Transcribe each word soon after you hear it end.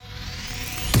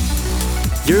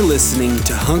You're listening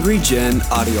to Hungry Gen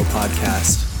audio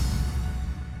podcast.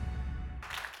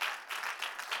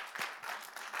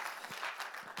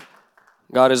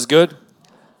 God is good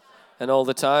and all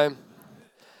the time.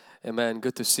 Amen.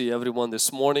 Good to see everyone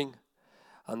this morning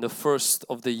on the first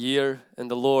of the year.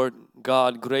 And the Lord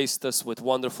God graced us with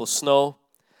wonderful snow.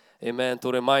 Amen.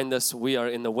 To remind us we are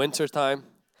in the winter time.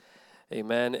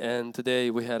 Amen. And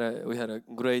today we had a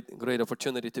great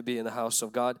opportunity to be in the house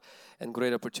of God, and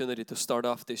great opportunity to start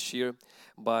off this year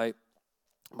by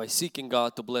seeking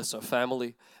God to bless our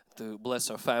family, to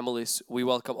bless our families. We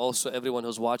welcome also everyone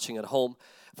who's watching at home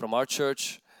from our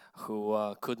church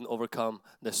who couldn't overcome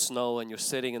the snow, and you're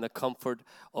sitting in the comfort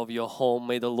of your home.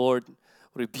 May the Lord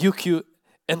rebuke you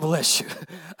and bless you.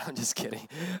 I'm just kidding.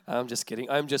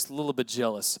 I'm just a little bit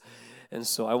jealous. And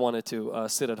so I wanted to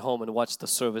sit at home and watch the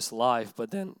service live,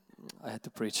 but then I had to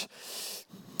preach.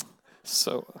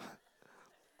 So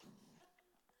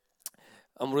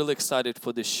I'm really excited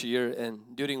for this year.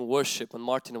 And during worship, when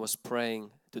Martin was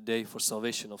praying today for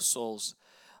salvation of souls,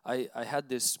 I had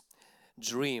this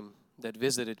dream that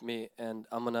visited me, and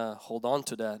I'm gonna hold on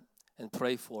to that and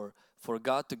pray for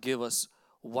God to give us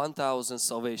 1,000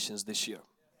 salvations this year.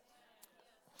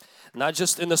 Not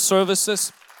just in the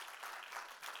services,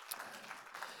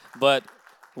 but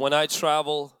when I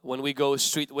travel, when we go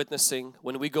street witnessing,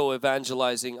 when we go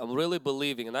evangelizing, I'm really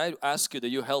believing, and I ask you that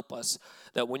you help us,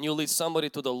 that when you lead somebody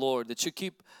to the Lord, that you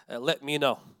keep, let me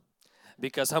know.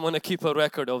 Because I'm going to keep a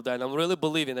record of that. And I'm really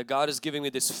believing that God is giving me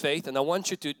this faith, and I want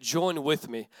you to join with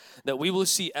me, that we will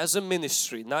see as a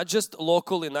ministry, not just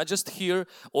locally, not just here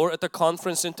or at the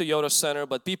conference in Toyota Center,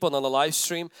 but people on the live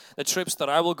stream, the trips that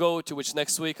I will go to, which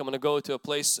next week I'm going to go to a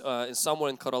place somewhere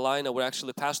in Carolina where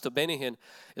actually Pastor Benny Hinn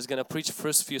is going to preach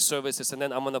first few services, and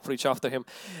then I'm going to preach after him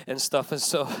and stuff.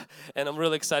 And I'm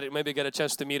really excited, maybe get a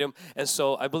chance to meet him. And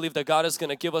so I believe that God is going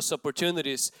to give us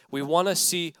opportunities. We want to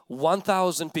see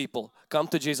 1,000 people come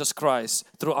to Jesus Christ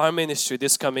through our ministry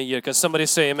this coming year. Can somebody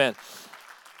say amen?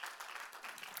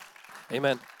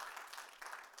 Amen.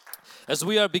 As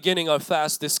we are beginning our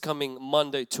fast this coming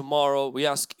Monday, tomorrow, we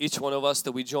ask each one of us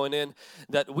that we join in,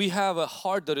 that we have a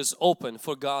heart that is open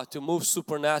for God to move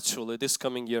supernaturally this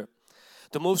coming year.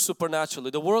 To move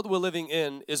supernaturally. The world we're living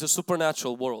in is a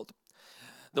supernatural world.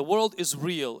 The world is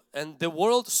real, and the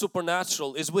world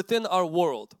supernatural is within our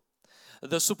world.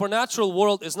 The supernatural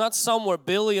world is not somewhere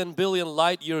billion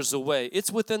light years away.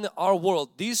 It's within our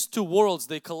world. These two worlds,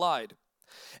 they collide.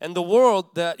 And the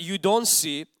world that you don't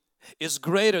see is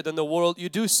greater than the world you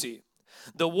do see.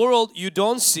 The world you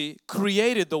don't see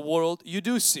created the world you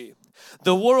do see.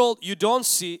 The world you don't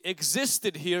see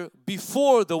existed here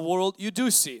before the world you do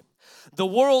see. The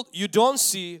world you don't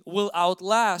see will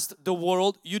outlast the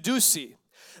world you do see.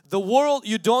 The world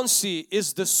you don't see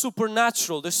is the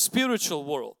supernatural, the spiritual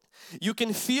world. You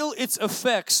can feel its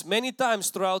effects many times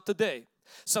throughout the day.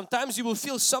 Sometimes you will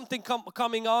feel something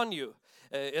coming on you,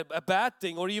 a bad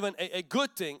thing or even a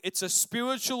good thing. It's a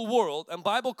spiritual world, and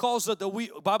Bible calls it that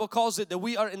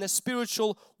we are in a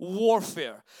spiritual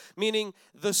warfare. Meaning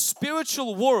the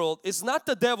spiritual world is not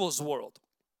the devil's world.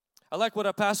 I like what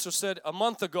a pastor said a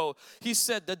month ago. He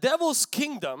said the devil's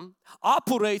kingdom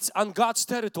operates on God's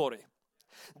territory.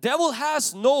 Devil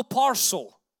has no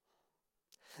parcel.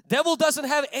 Devil doesn't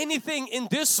have anything in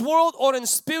this world or in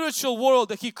spiritual world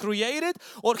that he created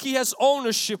or he has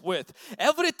ownership with.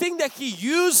 Everything that he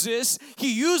uses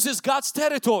God's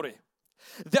territory.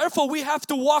 Therefore, we have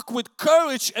to walk with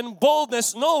courage and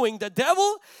boldness, knowing the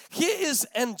devil, he is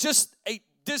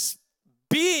this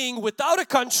being without a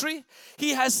country.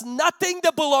 He has nothing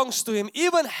that belongs to him.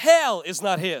 Even hell is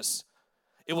not his.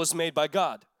 It was made by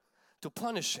God to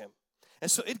punish him. And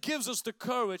so it gives us the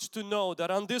courage to know that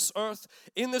on this earth,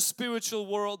 in the spiritual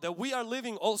world, that we are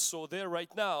living also there right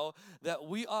now, that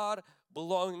we are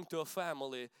belonging to a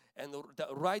family and that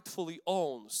rightfully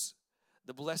owns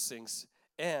the blessings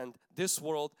and this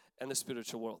world and the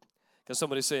spiritual world. Can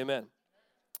somebody say amen?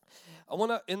 I want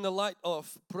to, in the light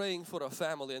of praying for a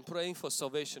family and praying for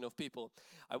salvation of people,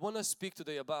 I want to speak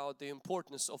today about the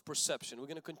importance of perception. We're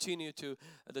going to continue to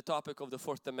the topic of the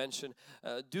fourth dimension.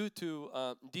 Due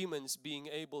to demons being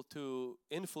able to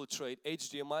infiltrate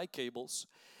HDMI cables,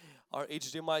 our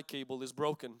HDMI cable is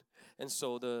broken, and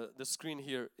so the screen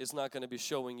here is not going to be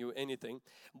showing you anything,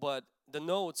 but the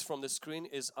notes from the screen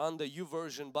is on the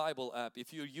YouVersion Bible app.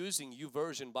 If you're using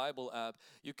YouVersion Bible app,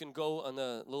 you can go on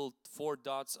the little 4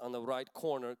 dots on the right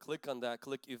corner, click on that,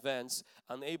 click events,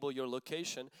 enable your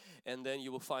location, and then you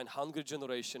will find Hungry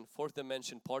Generation, Fourth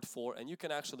Dimension, Part 4, and you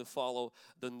can actually follow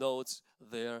the notes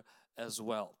there as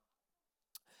well.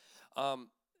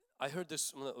 I heard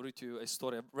this, I'm going to read to you a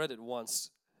story. I read it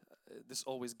once. this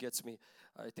always gets me.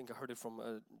 I think I heard it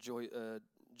from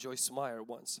Joyce Meyer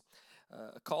once.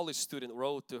 A college student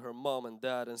wrote to her mom and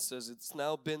dad and says, "It's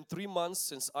now been 3 months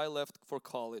since I left for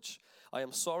college. I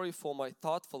am sorry for my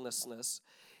thoughtfulness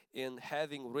in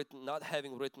not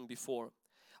having written before.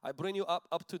 I bring you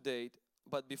up to date,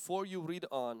 but before you read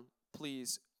on,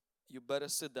 please, you better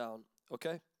sit down,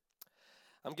 okay?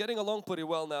 I'm getting along pretty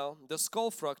well now. The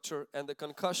skull fracture and the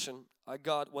concussion I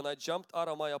got when I jumped out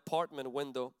of my apartment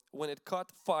window when it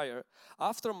caught fire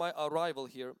after my arrival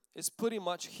here is pretty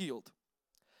much healed.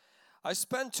 I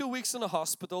spent 2 weeks in the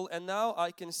hospital and now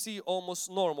I can see almost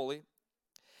normally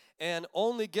and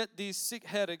only get these sick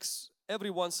headaches every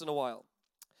once in a while.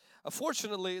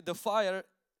 Fortunately, the fire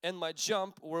and my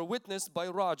jump were witnessed by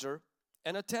Roger,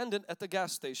 an attendant at the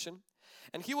gas station,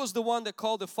 and he was the one that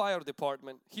called the fire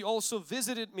department. He also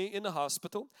visited me in the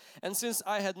hospital, and since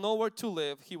I had nowhere to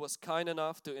live, he was kind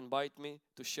enough to invite me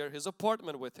to share his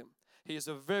apartment with him. He is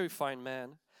a very fine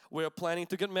man. We are planning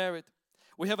to get married.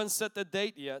 We haven't set the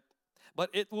date yet, but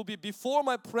it will be before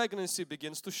my pregnancy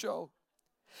begins to show.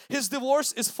 His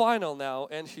divorce is final now,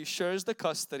 and he shares the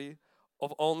custody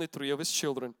of only 3 of his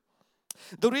children.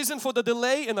 The reason for the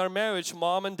delay in our marriage,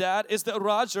 Mom and Dad, is that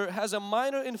Roger has a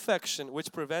minor infection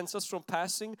which prevents us from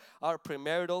passing our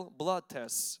premarital blood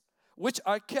tests, which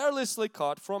are carelessly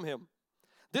caught from him.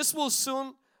 This will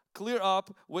soon clear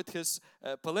up with his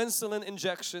penicillin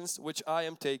injections, which I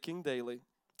am taking daily.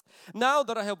 Now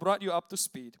that I have brought you up to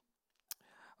speed,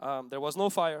 there was no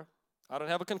fire. I don't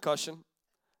have a concussion.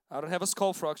 I don't have a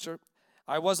skull fracture.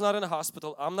 I was not in a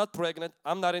hospital. I'm not pregnant.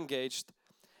 I'm not engaged.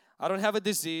 I don't have a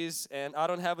disease and I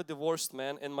don't have a divorced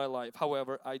man in my life.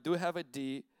 However, I do have a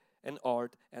D in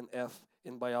art and F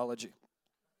in biology.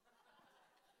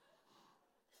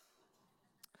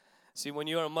 See, when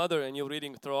you're a mother and you're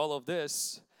reading through all of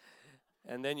this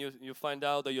and then you find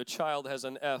out that your child has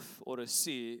an F or a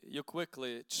C, you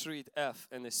quickly treat F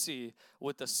and a C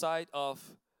with a side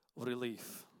of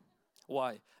relief.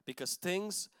 Why? Because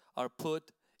things are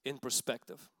put in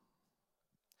perspective.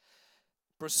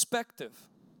 Perspective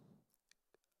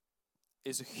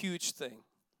is a huge thing.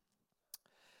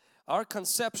 Our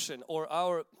conception or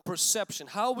our perception,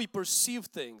 how we perceive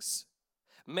things,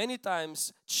 many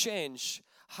times change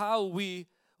how we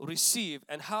receive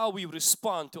and how we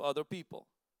respond to other people.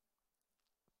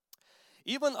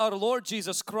 Even our Lord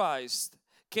Jesus Christ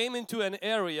came into an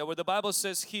area where the Bible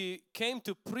says He came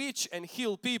to preach and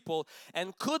heal people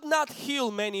and could not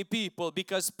heal many people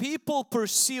because people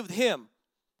perceived Him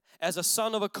as a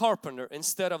son of a carpenter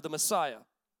instead of the Messiah.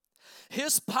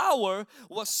 His power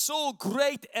was so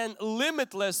great and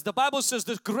limitless. The Bible says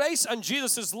the grace on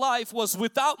Jesus' life was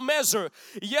without measure,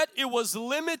 yet it was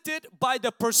limited by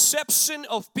the perception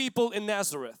of people in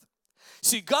Nazareth.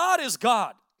 See, God is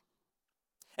God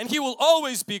and He will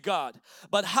always be God,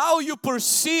 but how you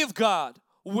perceive God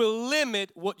will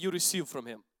limit what you receive from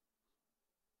Him.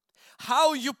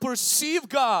 How you perceive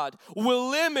God will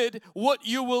limit what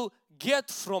you will get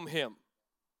from Him.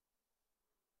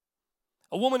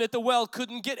 A woman at the well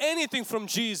couldn't get anything from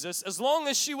Jesus as long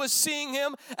as she was seeing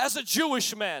Him as a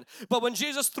Jewish man. But when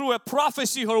Jesus threw a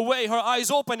prophecy her way, her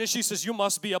eyes opened and she says, "You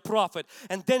must be a prophet."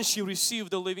 And then she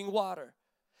received the living water.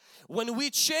 When we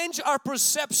change our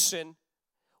perception,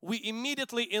 we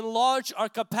immediately enlarge our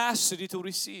capacity to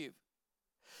receive.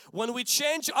 When we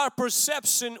change our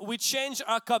perception, we change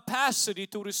our capacity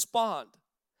to respond.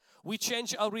 We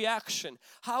change our reaction.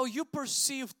 How you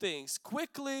perceive things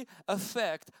quickly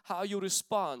affect how you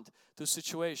respond to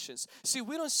situations. See,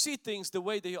 we don't see things the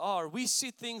way they are. We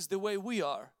see things the way we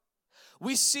are.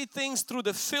 We see things through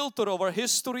the filter of our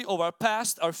history, of our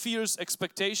past, our fears,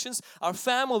 expectations, our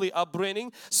family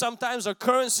upbringing, sometimes our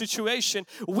current situation.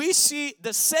 We see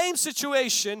the same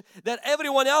situation that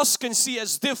everyone else can see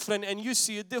as different, and you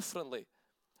see it differently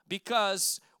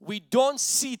because we don't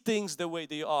see things the way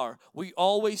they are. We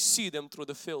always see them through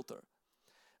the filter.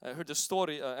 I heard the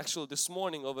story actually this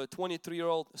morning of a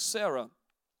 23-year-old Sarah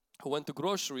who went to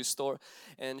grocery store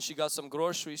and she got some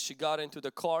groceries. She got into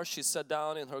the car, she sat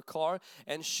down in her car,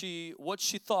 and what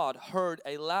she thought heard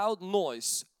a loud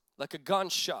noise like a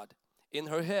gunshot in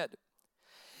her head.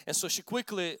 And so she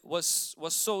quickly was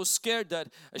so scared that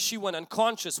she went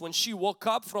unconscious. When she woke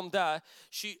up from that,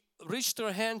 she reached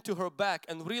her hand to her back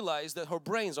and realized that her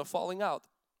brains are falling out.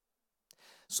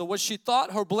 So what she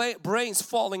thought her brains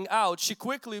falling out, she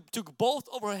quickly took both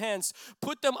of her hands,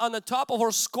 put them on the top of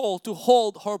her skull to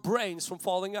hold her brains from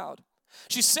falling out.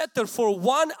 She sat there for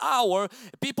 1 hour.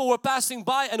 People were passing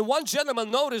by and one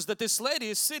gentleman noticed that this lady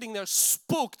is sitting there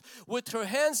spooked with her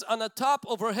hands on the top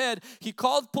of her head. He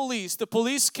called police. The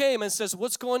police came and says,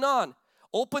 "What's going on?"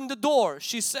 Open the door.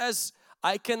 She says,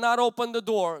 I cannot open the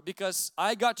door because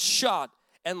I got shot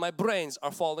and my brains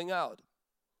are falling out.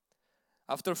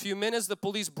 After a few minutes, the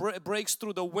police breaks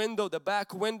through the window, the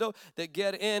back window. They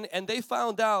get in and they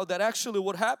found out that actually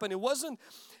what happened, it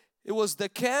was the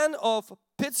can of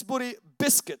Pittsburgh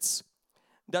biscuits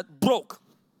that broke.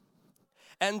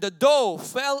 And the dough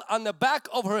fell on the back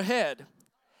of her head.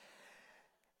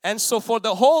 And so for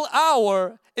the whole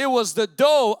hour, it was the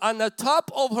dough on the top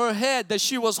of her head that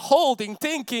she was holding,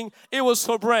 thinking it was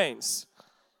her brains.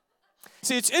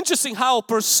 See, it's interesting how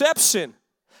perception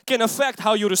can affect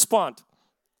how you respond.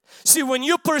 See, when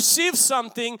you perceive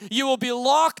something, you will be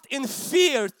locked in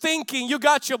fear, thinking you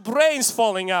got your brains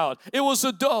falling out. It was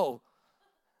a dough.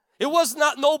 It was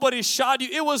not nobody shot you.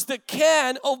 It was the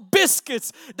can of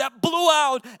biscuits that blew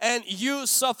out and you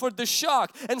suffered the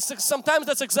shock. And sometimes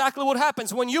that's exactly what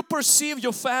happens. When you perceive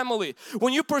your family,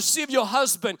 when you perceive your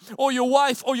husband or your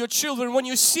wife or your children, when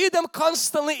you see them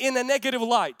constantly in a negative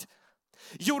light,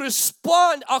 you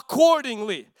respond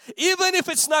accordingly, even if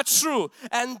it's not true.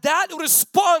 And that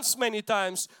response many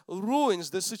times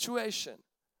ruins the situation.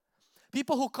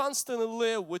 People who constantly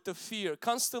live with the fear,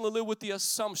 constantly live with the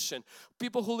assumption,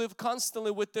 people who live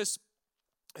constantly with this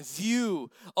view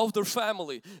of their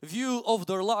family, view of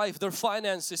their life, their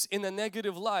finances in a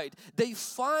negative light, they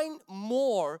find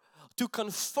more to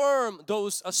confirm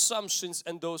those assumptions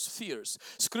and those fears.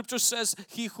 Scripture says,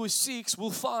 he who seeks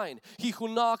will find. He who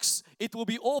knocks, it will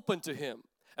be open to him.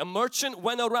 A merchant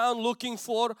went around looking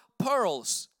for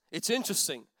pearls. It's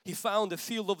interesting. He found a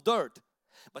field of dirt,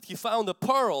 but he found a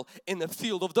pearl in a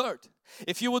field of dirt.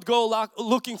 If you would go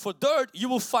looking for dirt, you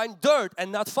will find dirt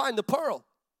and not find the pearl.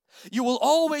 You will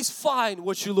always find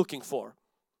what you're looking for.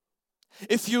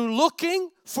 If you're looking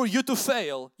for you to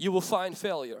fail, you will find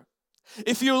failure.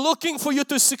 If you're looking for you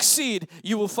to succeed,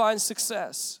 you will find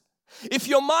success. If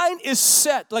your mind is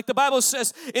set, like the Bible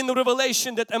says in the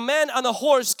Revelation, that a man on a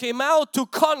horse came out to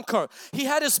conquer. He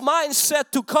had his mind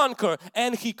set to conquer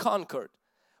and he conquered.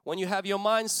 When you have your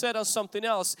mind set on something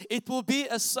else, it will be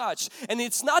as such. And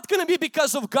it's not going to be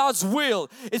because of God's will.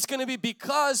 It's going to be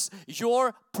because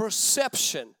your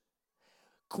perception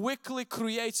quickly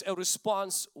creates a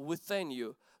response within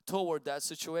you toward that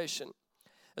situation.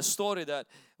 A story that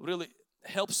really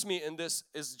helps me in this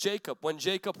is Jacob. When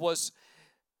Jacob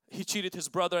he cheated his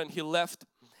brother and he left,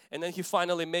 and then he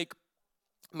finally made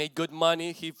good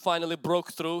money. He finally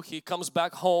broke through. He comes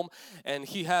back home and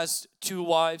he has 2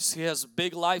 wives. He has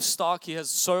big livestock. He has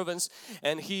servants,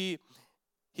 and he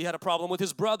had a problem with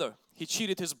his brother. He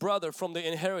cheated his brother from the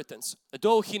inheritance.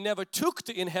 Though he never took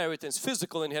the inheritance,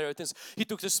 physical inheritance, he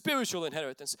took the spiritual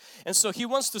inheritance. And so he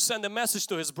wants to send a message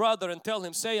to his brother and tell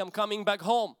him, say, I'm coming back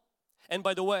home. And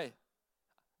by the way,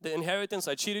 the inheritance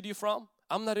I cheated you from,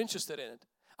 I'm not interested in it.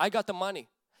 I got the money.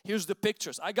 Here's the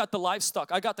pictures. I got the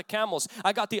livestock. I got the camels.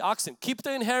 I got the oxen. Keep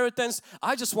the inheritance.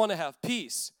 I just want to have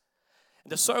peace.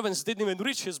 And the servants didn't even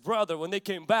reach his brother when they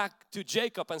came back to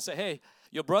Jacob and say, hey,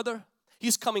 your brother,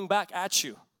 he's coming back at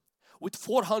you with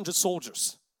 400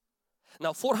 soldiers.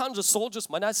 Now 400 soldiers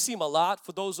might not seem a lot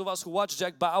for those of us who watch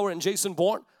Jack Bauer and Jason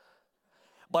Bourne.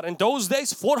 But in those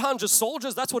days, 400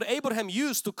 soldiers, that's what Abraham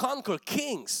used to conquer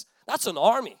kings. That's an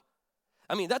army.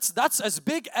 I mean, that's as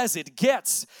big as it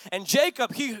gets. And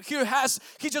Jacob, he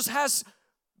just has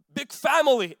big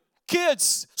family,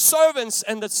 kids, servants,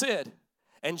 and that's it.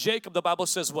 And Jacob, the Bible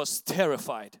says, was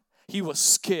terrified. He was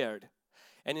scared.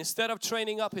 And instead of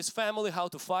training up his family how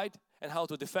to fight and how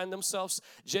to defend themselves,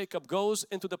 Jacob goes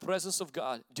into the presence of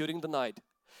God during the night.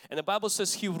 And the Bible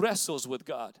says he wrestles with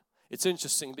God. It's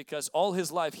interesting because all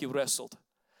his life he wrestled.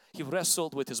 He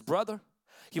wrestled with his brother.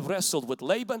 He wrestled with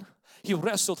Laban. He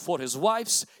wrestled for his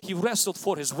wives. He wrestled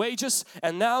for his wages.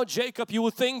 And now Jacob, you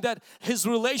would think that his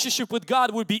relationship with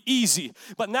God would be easy.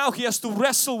 But now he has to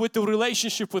wrestle with the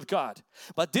relationship with God.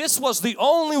 But this was the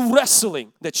only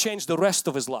wrestling that changed the rest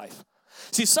of his life.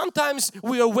 See, sometimes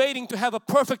we are waiting to have a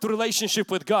perfect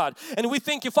relationship with God, and we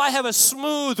think if I have a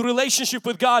smooth relationship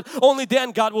with God, only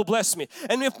then God will bless me.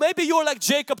 And if maybe you're like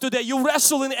Jacob today, you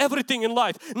wrestle in everything in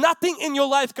life. Nothing in your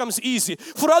life comes easy.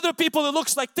 For other people it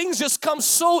looks like things just come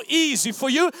so easy. For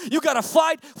you, you gotta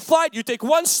fight. You take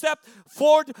 1 step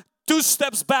forward, 2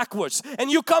 steps backwards,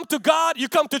 and you come to God, you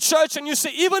come to church, and you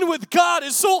say, even with God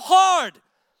it's so hard.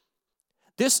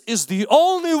 This is the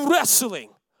only wrestling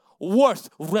worth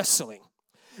wrestling.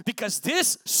 Because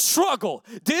this struggle,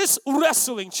 this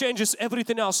wrestling changes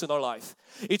everything else in our life.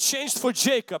 It changed for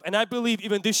Jacob, and I believe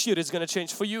even this year it's going to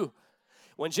change for you.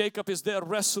 When Jacob is there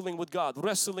wrestling with God,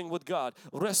 wrestling with God,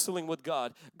 wrestling with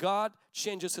God, God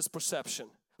changes his perception.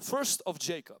 First of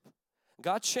Jacob,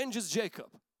 God changes Jacob.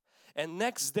 And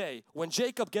next day, when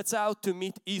Jacob gets out to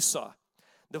meet Esau,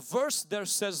 The verse there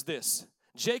says this.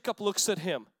 Jacob looks at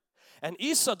him. And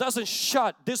Esau doesn't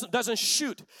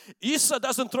shoot. Esau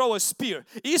doesn't throw a spear.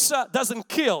 Esau doesn't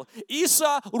kill.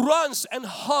 Esau runs and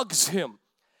hugs him.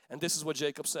 And this is what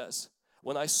Jacob says.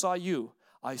 When I saw you,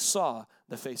 I saw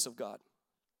the face of God.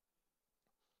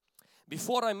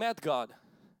 Before I met God,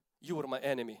 you were my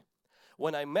enemy.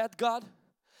 When I met God,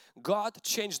 God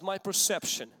changed my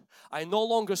perception. I no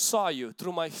longer saw you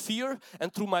through my fear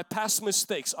and through my past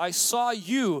mistakes. I saw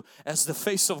you as the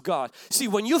face of God. See,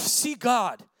 when you see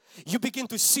God, you begin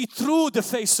to see through the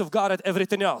face of God at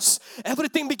everything else.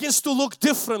 Everything begins to look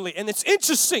differently, and it's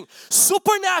interesting.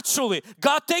 Supernaturally,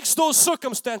 God takes those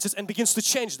circumstances and begins to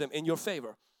change them in your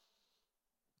favor.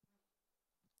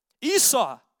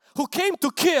 Esau, who came to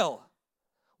kill,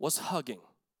 was hugging.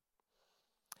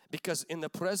 Because in the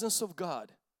presence of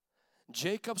God,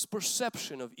 Jacob's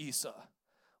perception of Esau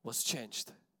was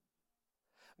changed.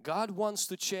 God wants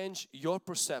to change your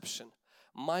perception,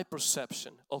 my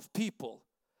perception of people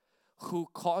who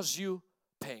cause you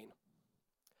pain.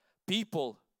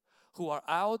 People who are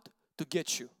out to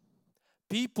get you.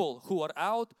 People who are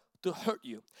out to hurt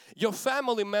you. Your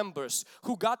family members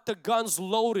who got their guns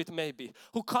loaded maybe.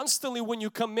 Who constantly when you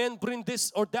come in bring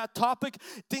this or that topic,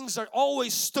 things are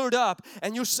always stirred up.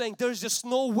 And you're saying there's just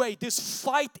no way. This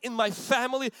fight in my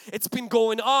family, it's been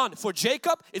going on. For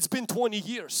Jacob, it's been 20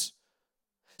 years.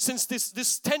 Since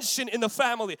this tension in the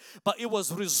family. But it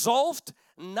was resolved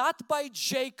not by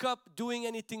Jacob doing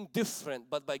anything different,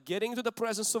 but by getting to the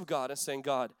presence of God and saying,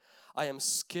 God, I am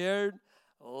scared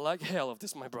like hell of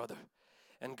this, my brother.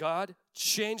 And God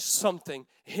changed something,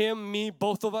 him, me,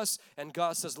 both of us. And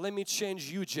God says, let me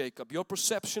change you, Jacob, your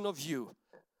perception of you.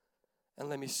 And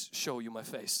let me show you my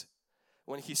face.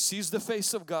 When he sees the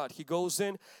face of God, he goes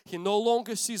in. He no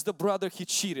longer sees the brother he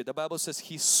cheated. The Bible says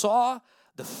he saw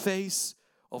the face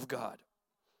of God.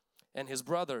 And his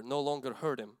brother no longer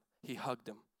hurt him. He hugged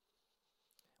him.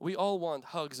 We all want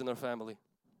hugs in our family.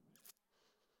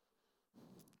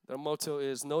 Their motto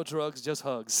is no drugs, just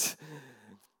hugs.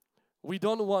 We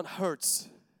don't want hurts.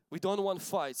 We don't want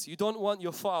fights. You don't want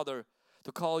your father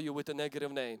to call you with a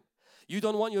negative name. You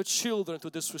don't want your children to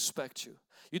disrespect you.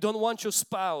 You don't want your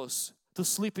spouse to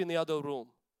sleep in the other room.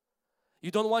 You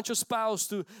don't want your spouse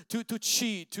to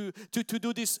cheat, to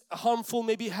do these harmful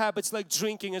maybe habits like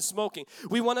drinking and smoking.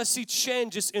 We want to see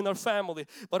changes in our family.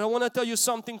 But I want to tell you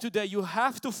something today. You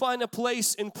have to find a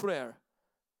place in prayer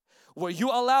where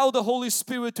you allow the Holy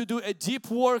Spirit to do a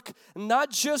deep work, not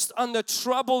just on the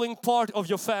troubling part of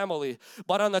your family,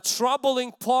 but on the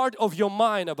troubling part of your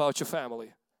mind about your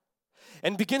family.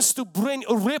 And begins to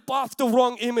rip off the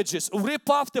wrong images, rip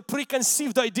off the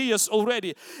preconceived ideas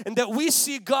already. And that we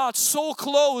see God so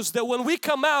close that when we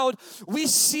come out, we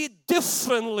see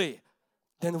differently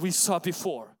than we saw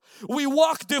before. We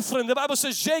walk different. The Bible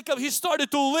says Jacob, he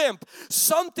started to limp.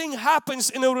 Something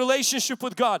happens in a relationship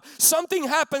with God. Something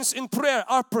happens in prayer.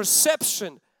 Our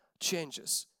perception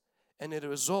changes. And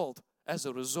as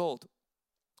a result,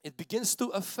 it begins to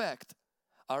affect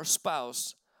our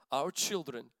spouse, our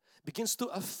children, begins to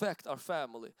affect our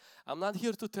family. I'm not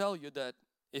here to tell you that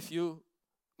if you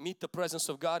meet the presence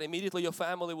of God, immediately your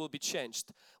family will be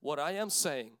changed. What I am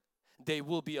saying, they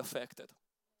will be affected.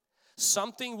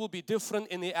 Something will be different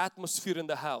in the atmosphere in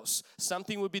the house.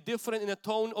 Something will be different in the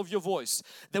tone of your voice.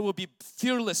 There will be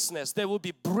fearlessness. There will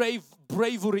be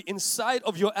bravery inside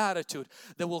of your attitude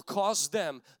that will cause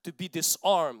them to be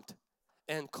disarmed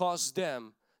and cause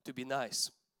them to be nice.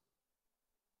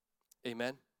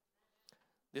 Amen.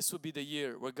 This will be the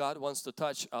year where God wants to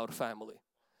touch our family.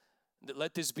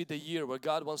 Let this be the year where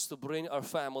God wants to bring our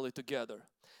family together.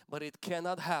 But it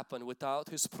cannot happen without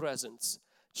His presence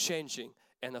changing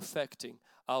and affecting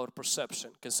our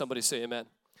perception. Can somebody say amen?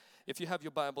 If you have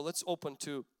your Bible, let's open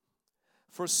to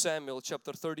 1 Samuel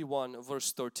chapter 31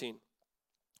 verse 13.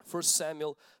 1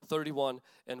 Samuel 31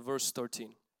 and verse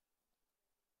 13.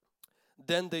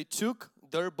 Then they took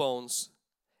their bones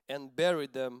and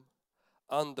buried them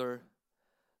under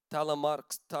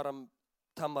tamarisk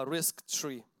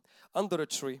tree, under a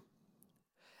tree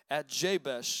at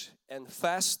Jabesh, and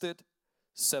fasted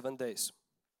 7 days.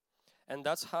 And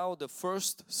that's how the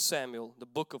first Samuel, the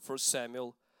book of 1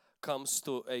 Samuel, comes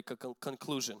to a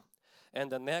conclusion. And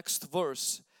the next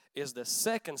verse is the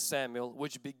 2 Samuel,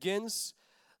 which begins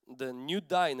the new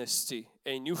dynasty,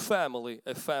 a new family,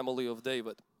 a family of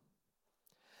David.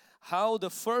 How the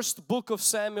first book of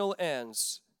Samuel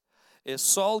ends is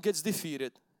Saul gets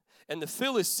defeated, and the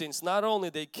Philistines, not only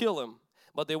they kill him,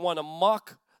 but they want to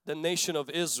mock the nation of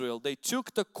Israel. They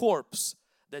took the corpse,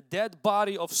 the dead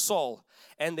body of Saul,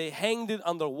 and they hanged it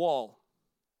on the wall.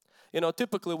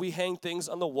 Typically we hang things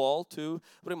on the wall to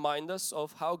remind us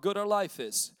of how good our life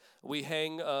is. We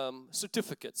hang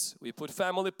certificates. We put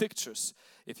family pictures.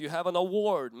 If you have an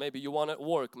award, maybe you won at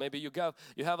work, maybe you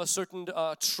have a certain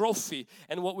trophy.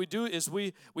 And what we do is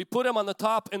we put them on the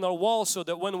top in our wall so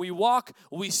that when we walk,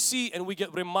 we see and we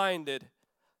get reminded,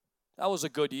 that was a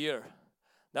good year.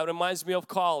 That reminds me of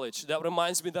college. That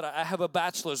reminds me that I have a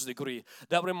bachelor's degree.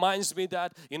 That reminds me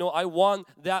that, I won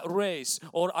that race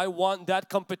or I won that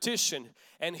competition.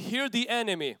 And here the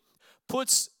enemy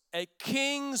puts a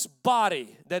king's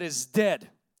body that is dead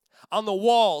on the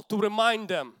wall to remind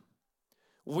them,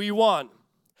 we won.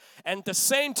 And at the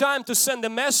same time to send a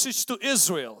message to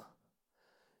Israel,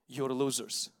 you're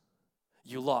losers.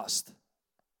 You lost.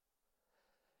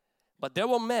 But there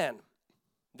were men,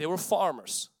 they were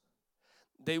farmers.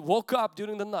 They woke up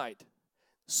during the night.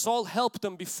 Saul helped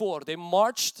them before. They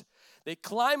marched, they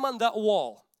climbed on that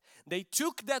wall. They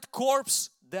took that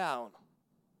corpse down.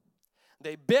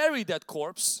 They buried that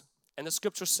corpse, and the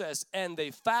scripture says, and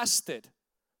they fasted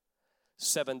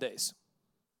 7 days.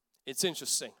 It's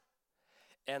interesting.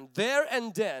 And there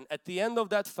and then, at the end of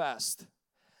that fast,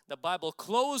 the Bible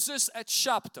closes a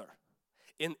chapter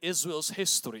in Israel's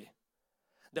history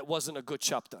that wasn't a good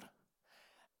chapter,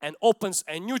 and opens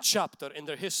a new chapter in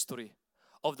their history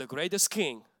of the greatest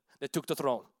king that took the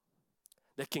throne,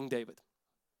 the King David.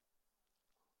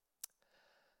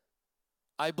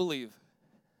 I believe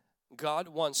God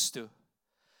wants to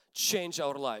change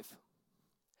our life.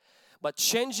 But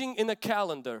changing in a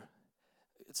calendar,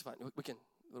 it's fine, we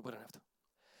don't have to.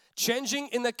 Changing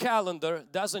in a calendar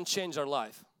doesn't change our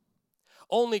life.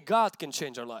 Only God can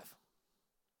change our life.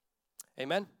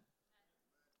 Amen?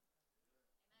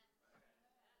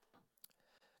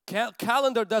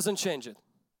 Calendar doesn't change it.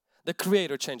 The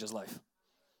Creator changes life.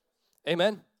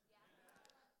 Amen?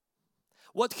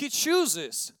 What He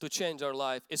chooses to change our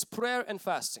life is prayer and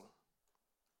fasting.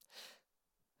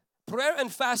 Prayer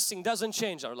and fasting doesn't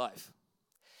change our life.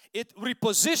 It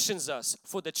repositions us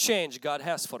for the change God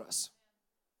has for us.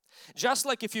 Just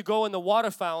like if you go in the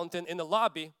water fountain in the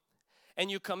lobby and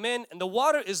you come in and the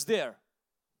water is there.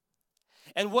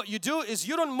 And what you do is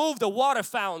you don't move the water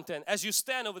fountain as you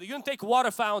stand over there. You don't take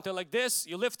water fountain like this,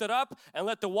 you lift it up and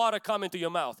let the water come into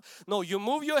your mouth. No, you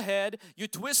move your head, you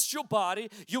twist your body,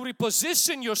 you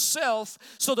reposition yourself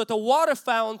so that the water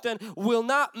fountain will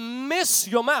not miss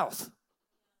your mouth.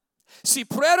 See,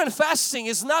 prayer and fasting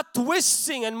is not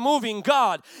twisting and moving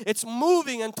God. It's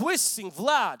moving and twisting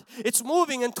Vlad. It's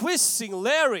moving and twisting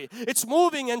Larry. It's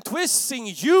moving and twisting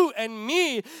you and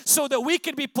me so that we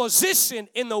can be positioned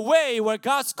in a way where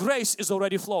God's grace is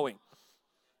already flowing.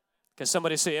 Can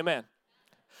somebody say amen?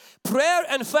 Prayer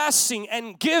and fasting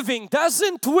and giving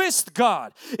doesn't twist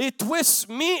God. It twists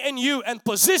me and you and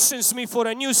positions me for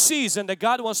a new season that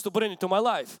God wants to bring into my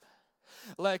life.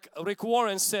 Like Rick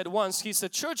Warren said once, he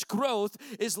said, church growth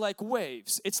is like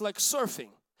waves. It's like surfing.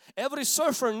 Every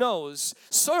surfer knows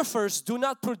surfers do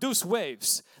not produce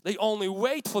waves. They only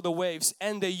wait for the waves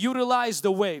and they utilize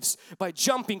the waves by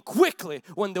jumping quickly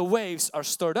when the waves are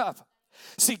stirred up.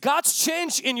 See, God's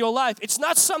change in your life, it's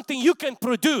not something you can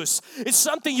produce. It's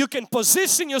something you can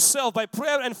position yourself by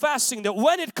prayer and fasting that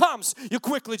when it comes, you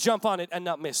quickly jump on it and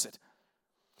not miss it.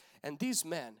 And these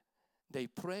men, they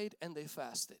prayed and they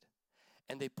fasted.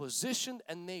 And they positioned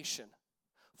a nation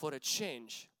for a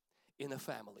change in a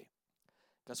family.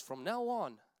 Because from now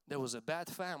on, there was a bad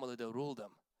family that ruled them.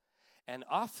 And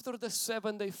after the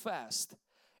 7-day fast,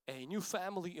 a new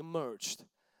family emerged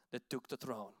that took the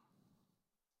throne.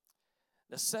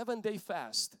 The 7-day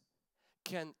fast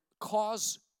can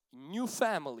cause new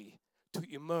family to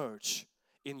emerge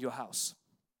in your house.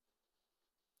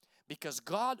 Because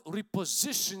God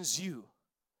repositions you.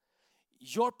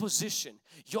 Your position,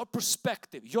 your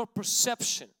perspective, your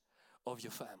perception of your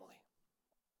family.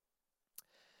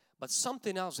 But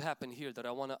something else happened here that I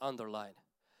want to underline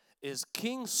is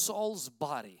King Saul's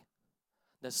body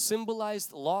that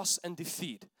symbolized loss and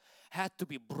defeat had to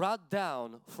be brought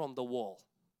down from the wall.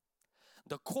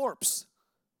 The corpse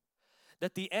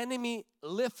that the enemy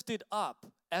lifted up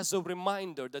as a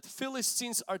reminder that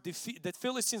Philistines are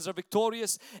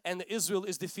victorious and Israel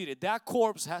is defeated. That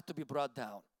corpse had to be brought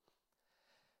down.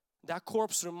 That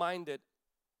corpse reminded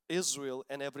Israel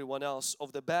and everyone else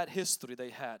of the bad history they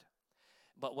had.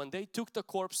 But when they took the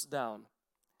corpse down,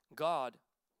 God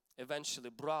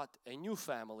eventually brought a new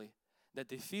family that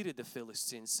defeated the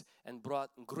Philistines and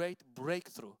brought great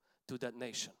breakthrough to that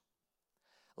nation.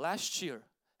 Last year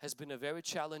has been a very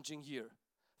challenging year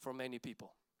for many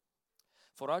people.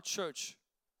 For our church,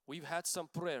 we've had some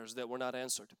prayers that were not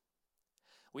answered.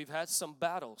 We've had some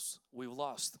battles we've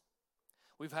lost.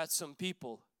 We've had some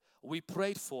people we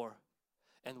prayed for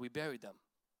and we buried them.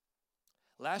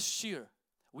 Last year,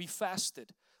 we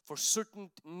fasted for certain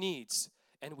needs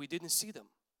and we didn't see them.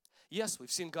 Yes,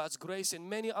 we've seen God's grace in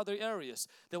many other areas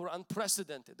that were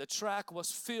unprecedented. The track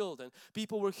was filled and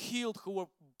people were healed who were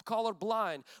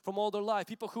colorblind from all their life.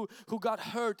 People who got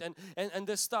hurt and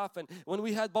this stuff. And when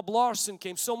we had Bob Larson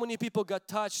came, so many people got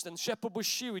touched, and Shepherd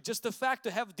Bushiri. Just the fact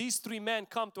to have these three men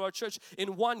come to our church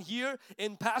in 1 year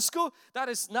in Pasco, that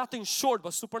is nothing short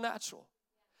but supernatural.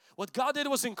 What God did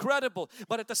was incredible,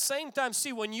 but at the same time,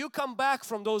 see, when you come back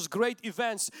from those great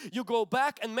events, you go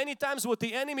back, and many times what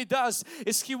the enemy does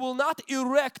is he will not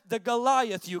erect the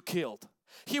Goliath you killed.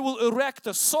 He will erect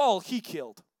the Saul he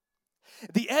killed.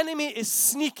 The enemy is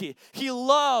sneaky. He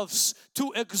loves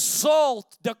to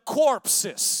exalt the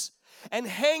corpses and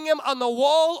hang them on the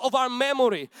wall of our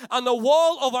memory, on the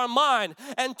wall of our mind,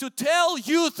 and to tell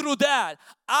you through that,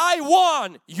 I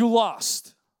won, you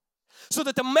lost. So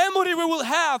that the memory we will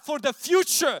have for the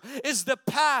future is the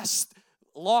past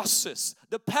losses,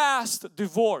 the past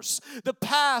divorce, the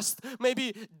past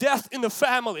maybe death in the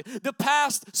family, the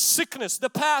past sickness, the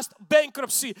past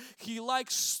bankruptcy. He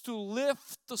likes to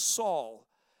lift the Saul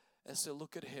and say,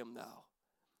 look at him now.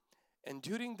 And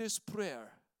during this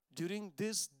prayer, during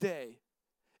this day,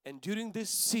 and during this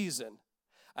season,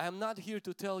 I am not here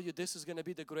to tell you this is going to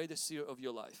be the greatest year of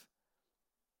your life.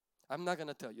 I'm not going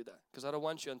to tell you that because I don't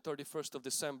want you on 31st of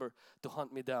December to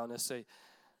hunt me down and say,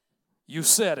 you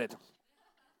said it.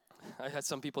 I had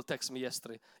some people text me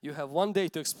yesterday. You have 1 day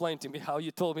to explain to me how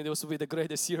you told me this would be the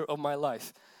greatest year of my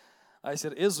life. I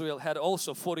said Israel had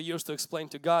also 40 years to explain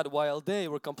to God while they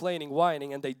were complaining,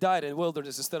 whining, and they died in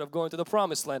wilderness instead of going to the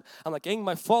promised land. I'm like, ain't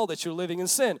my fault that you're living in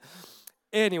sin.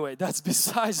 Anyway, that's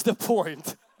besides the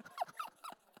point.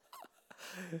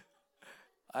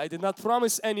 I did not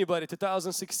promise anybody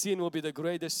 2016 will be the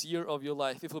greatest year of your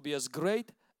life. It will be as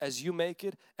great as you make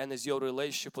it and as your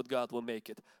relationship with God will make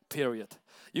it, period.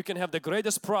 You can have the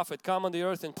greatest prophet come on the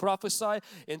earth and prophesy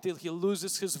until he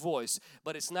loses his voice,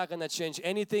 but it's not going to change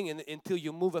anything until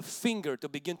you move a finger to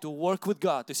begin to work with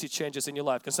God to see changes in your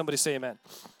life. Can somebody say amen?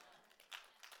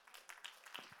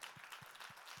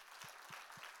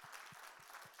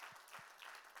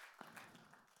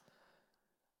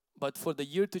 But for the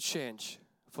year to change,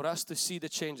 for us to see the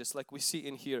changes like we see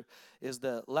in here, is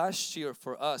the last year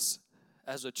for us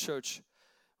as a church,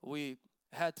 we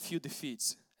had few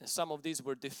defeats. And some of these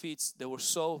were defeats that were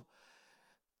so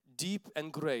deep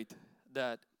and great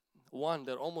that one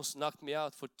that almost knocked me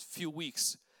out for a few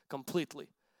weeks completely.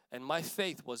 And my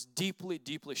faith was deeply,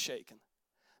 deeply shaken.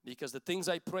 Because the things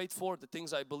I prayed for, the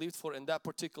things I believed for in that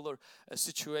particular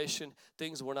situation,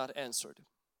 things were not answered.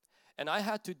 And I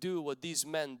had to do what these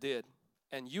men did.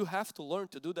 And you have to learn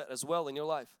to do that as well in your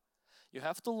life. You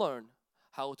have to learn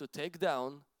how to take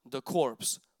down the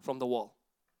corpse from the wall.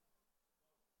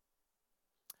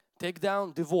 Take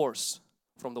down divorce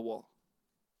from the wall.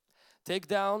 Take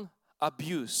down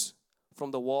abuse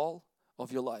from the wall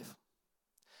of your life.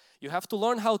 You have to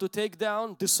learn how to take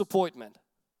down disappointment.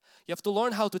 You have to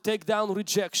learn how to take down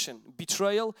rejection,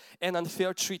 betrayal, and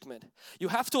unfair treatment. You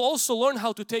have to also learn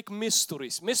how to take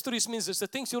mysteries. Mysteries means it's the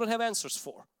things you don't have answers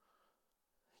for.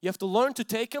 You have to learn to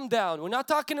take them down. We're not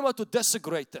talking about to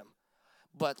desecrate them,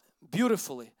 but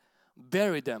beautifully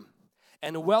bury them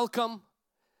and welcome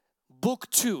book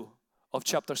 2 of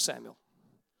chapter Samuel.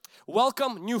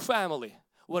 Welcome new family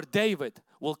where David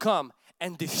will come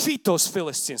and defeat those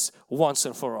Philistines once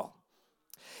and for all.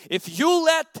 If you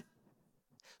let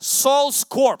Saul's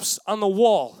corpse on the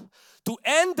wall to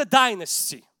end the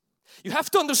dynasty, you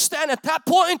have to understand at that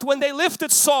point when they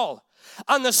lifted Saul,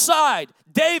 on the side,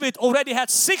 David already had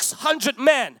 600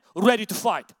 men ready to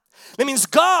fight. That means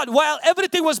God, while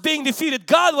everything was being defeated,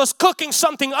 God was cooking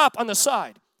something up on the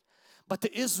side. But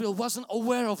the Israel wasn't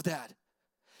aware of that.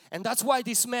 And that's why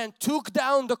this man took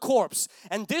down the corpse.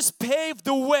 And this paved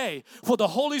the way for the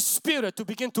Holy Spirit to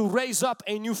begin to raise up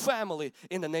a new family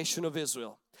in the nation of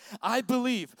Israel. I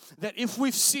believe that if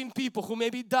we've seen people who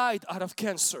maybe died out of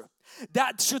cancer,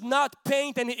 that should not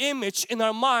paint an image in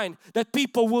our mind that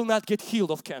people will not get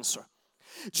healed of cancer.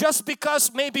 Just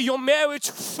because maybe your marriage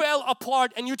fell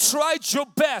apart and you tried your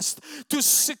best to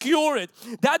secure it,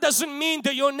 that doesn't mean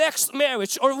that your next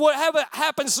marriage or whatever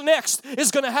happens next is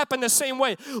going to happen the same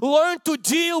way. Learn to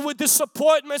deal with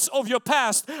disappointments of your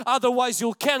past, otherwise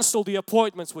you'll cancel the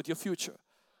appointments with your future.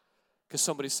 Can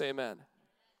somebody say amen?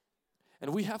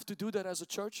 And we have to do that as a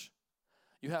church.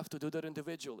 You have to do that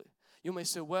individually. You may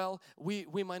say, well, we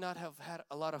might not have had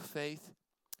a lot of faith.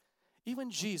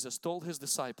 Even Jesus told His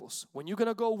disciples, when you're going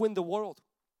to go win the world,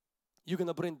 you're going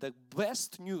to bring the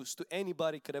best news to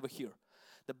anybody could ever hear.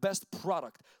 the best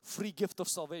product, free gift of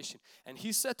salvation. And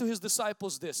He said to His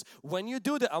disciples this, when you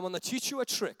do that, I'm going to teach you a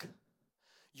trick.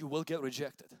 You will get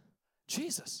rejected.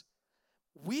 Jesus,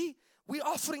 we're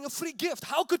offering a free gift.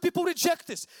 How could people reject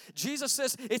this? Jesus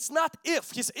says, it's not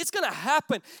if. He says, it's going to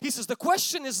happen. He says, the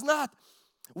question is not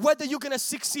whether you're going to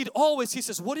succeed always. He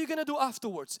says, what are you going to do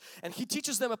afterwards? And He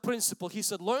teaches them a principle. He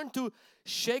said, learn to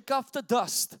shake off the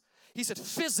dust. He said,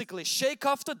 physically shake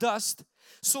off the dust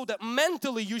so that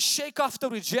mentally you shake off the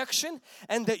rejection,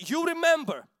 and that you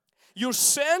remember you're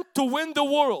sent to win the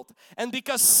world. And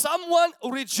because someone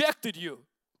rejected you,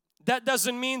 that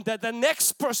doesn't mean that the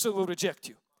next person will reject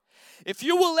you. If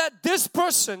you will let this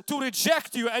person to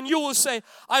reject you and you will say,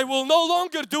 I will no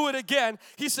longer do it again,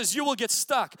 He says you will get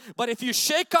stuck. But if you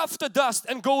shake off the dust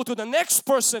and go to the next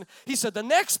person, He said the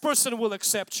next person will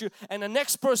accept you, and the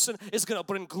next person is going to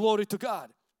bring glory to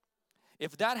God.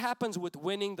 If that happens with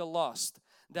winning the lost,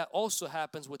 that also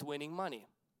happens with winning money.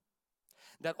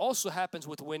 That also happens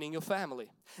with winning your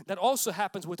family. That also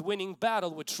happens with winning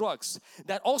battle with drugs.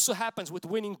 That also happens with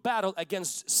winning battle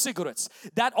against cigarettes.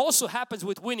 That also happens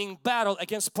with winning battle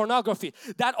against pornography.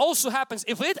 That also happens,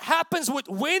 if it happens with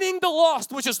winning the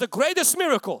lost, which is the greatest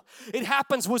miracle, it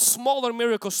happens with smaller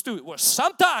miracles too, where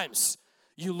sometimes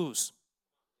you lose.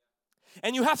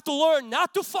 And you have to learn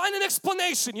not to find an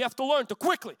explanation. You have to learn to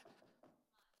quickly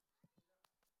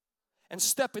and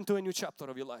step into a new chapter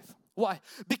of your life. Why?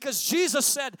 Because Jesus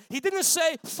said, He didn't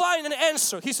say find an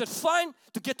answer. He said find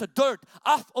to get the dirt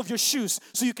off of your shoes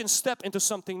so you can step into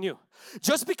something new.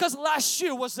 Just because last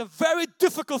year was very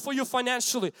difficult for you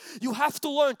financially, you have to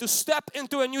learn to step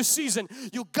into a new season.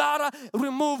 You gotta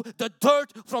remove the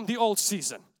dirt from the old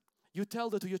season. You tell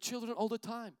that to your children all the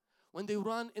time. When they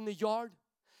run in the yard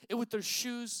with their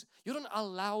shoes, you don't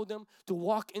allow them to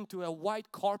walk into a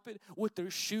white carpet with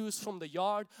their shoes from the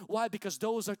yard. Why? Because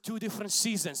those are two different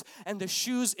seasons. And the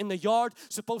shoes in the yard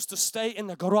supposed to stay in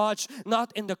the garage,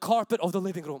 not in the carpet of the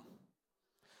living room.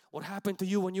 What happened to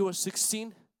you when you were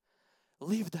 16?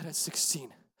 Leave that at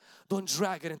 16. Don't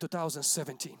drag it in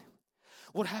 2017.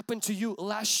 What happened to you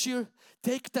last year?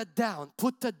 Take that down,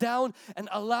 put that down, and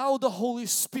allow the Holy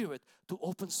Spirit to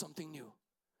open something new.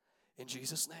 In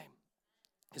Jesus' name.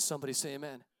 Can somebody say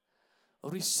amen?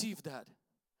 Receive that.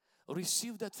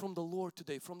 Receive that from the Lord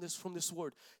today, from this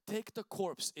word. Take the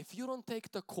corpse. If you don't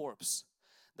take the corpse,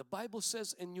 the Bible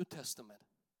says in New Testament,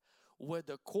 where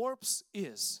the corpse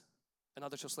is,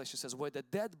 another translation says, where the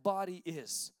dead body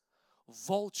is,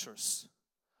 vultures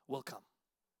will come.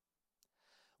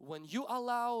 When you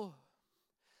allow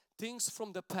things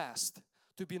from the past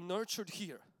to be nurtured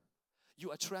here,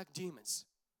 you attract demons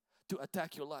to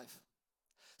attack your life.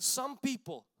 Some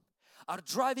people are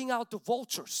driving out the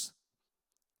vultures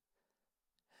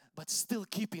but still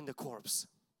keeping the corpse.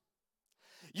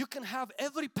 You can have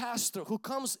every pastor who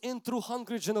comes in through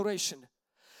Hungry Generation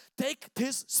take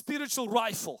this spiritual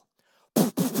rifle,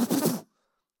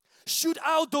 shoot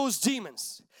out those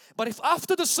demons, but if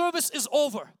after the service is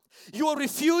over you are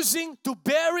refusing to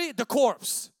bury the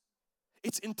corpse,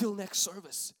 it's until next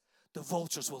service the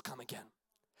vultures will come again.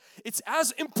 It's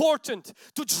as important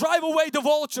to drive away the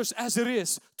vultures as it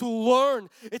is to learn.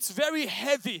 It's very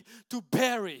heavy to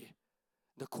bury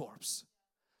the corpse.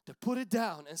 To put it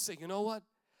down and say, you know what?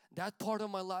 That part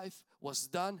of my life was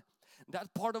done.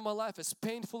 That part of my life, as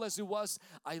painful as it was,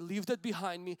 I leave that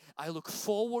behind me. I look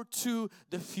forward to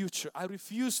the future. I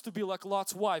refuse to be like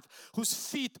Lot's wife, whose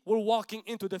feet were walking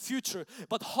into the future,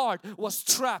 but heart was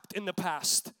trapped in the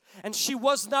past. And she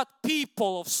was not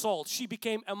people of salt. She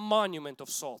became a monument of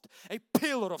salt, a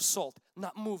pillar of salt,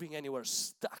 not moving anywhere,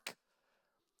 stuck.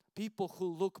 People who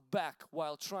look back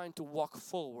while trying to walk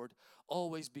forward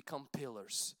always become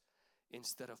pillars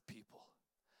instead of people.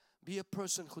 Be a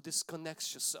person who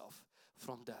disconnects yourself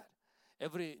from that.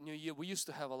 Every New Year, we used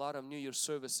to have a lot of New Year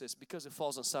services. Because it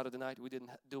falls on Saturday night, we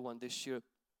didn't do one this year.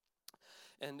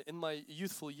 And in my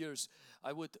youthful years,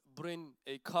 I would bring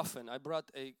a coffin. I brought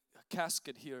a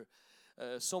casket here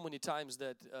so many times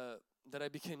that I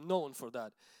became known for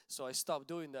that. So I stopped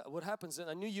doing that. What happens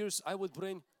on New Year's, I would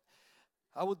bring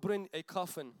a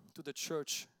coffin to the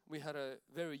church. We had a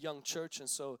very young church, and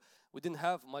so we didn't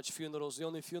have much funerals. The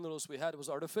only funerals we had was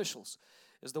artificials.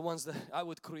 It's the ones that I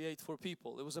would create for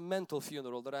people. It was a mental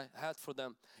funeral that I had for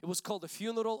them. It was called the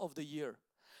funeral of the year,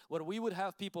 where we would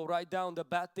have people write down the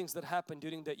bad things that happened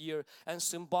during the year and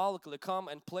symbolically come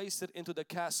and place it into the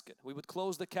casket. We would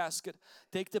close the casket,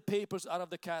 take the papers out of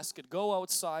the casket, go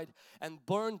outside and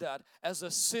burn that as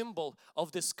a symbol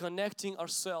of disconnecting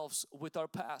ourselves with our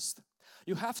past.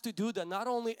 You have to do that not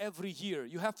only every year,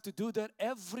 you have to do that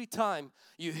every time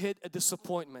you hit a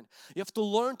disappointment. You have to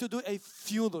learn to do a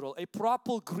funeral, a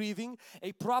proper grieving,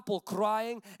 a proper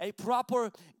crying, a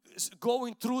proper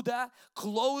going through that,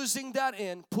 closing that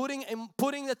in,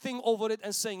 putting the thing over it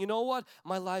and saying, you know what,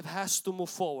 my life has to move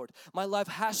forward. My life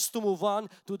has to move on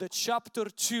to the chapter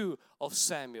 2 of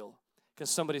Samuel. Can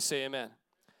somebody say amen?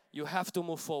 You have to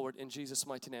move forward in Jesus'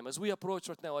 mighty name. As we approach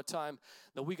right now a time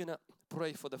that we're going to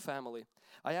pray for the family,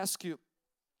 I ask you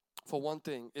for one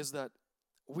thing, is that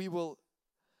we will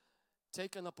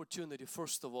take an opportunity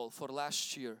first of all for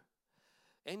last year.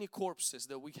 Any corpses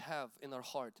that we have in our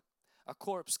heart, a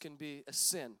corpse can be a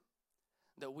sin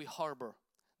that we harbor,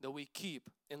 that we keep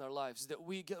in our lives, that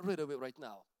we get rid of it right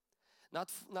now.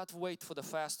 Not wait for the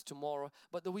fast tomorrow,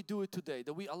 but that we do it today,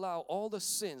 that we allow all the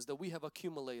sins that we have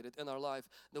accumulated in our life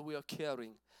that we are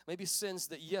carrying. Maybe sins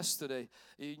that yesterday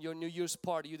in your New Year's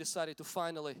party you decided to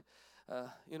finally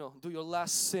do your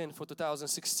last sin for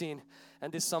 2016,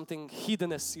 and there's something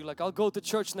hedonist. You're like, I'll go to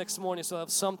church next morning so I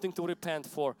have something to repent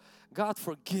for. God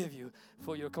forgive you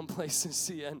for your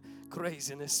complacency and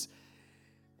craziness.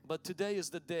 But today is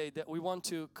the day that we want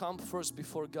to come first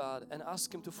before God and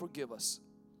ask Him to forgive us.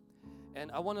 And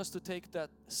I want us to take that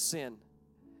sin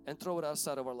and throw it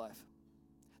outside of our life.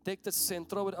 Take that sin,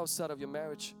 throw it outside of your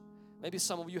marriage. Maybe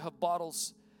some of you have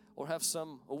bottles or have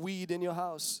some weed in your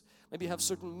house. Maybe you have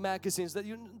certain magazines that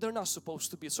they're not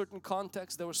supposed to be. Certain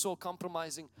contexts that were so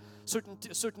compromising.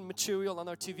 Certain material on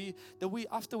our TV that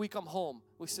after we come home,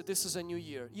 we say this is a new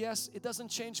year. Yes, it doesn't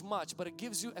change much, but it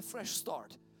gives you a fresh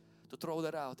start to throw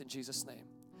that out in Jesus' name.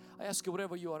 I ask you,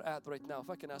 wherever you are at right now, if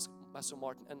I can ask Pastor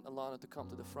Martin and Alana to come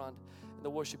to the front, and the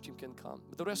worship team can come.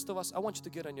 But the rest of us, I want you to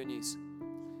get on your knees.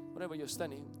 Wherever you're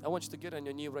standing, I want you to get on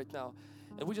your knee right now.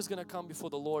 And we're just going to come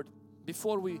before the Lord.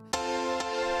 Before we...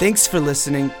 Thanks for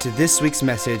listening to this week's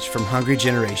message from Hungry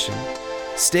Generation.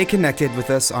 Stay connected with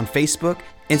us on Facebook,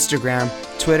 Instagram,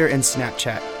 Twitter, and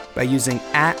Snapchat by using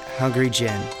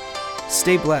 @HungryGen.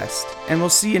 Stay blessed, and we'll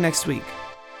see you next week.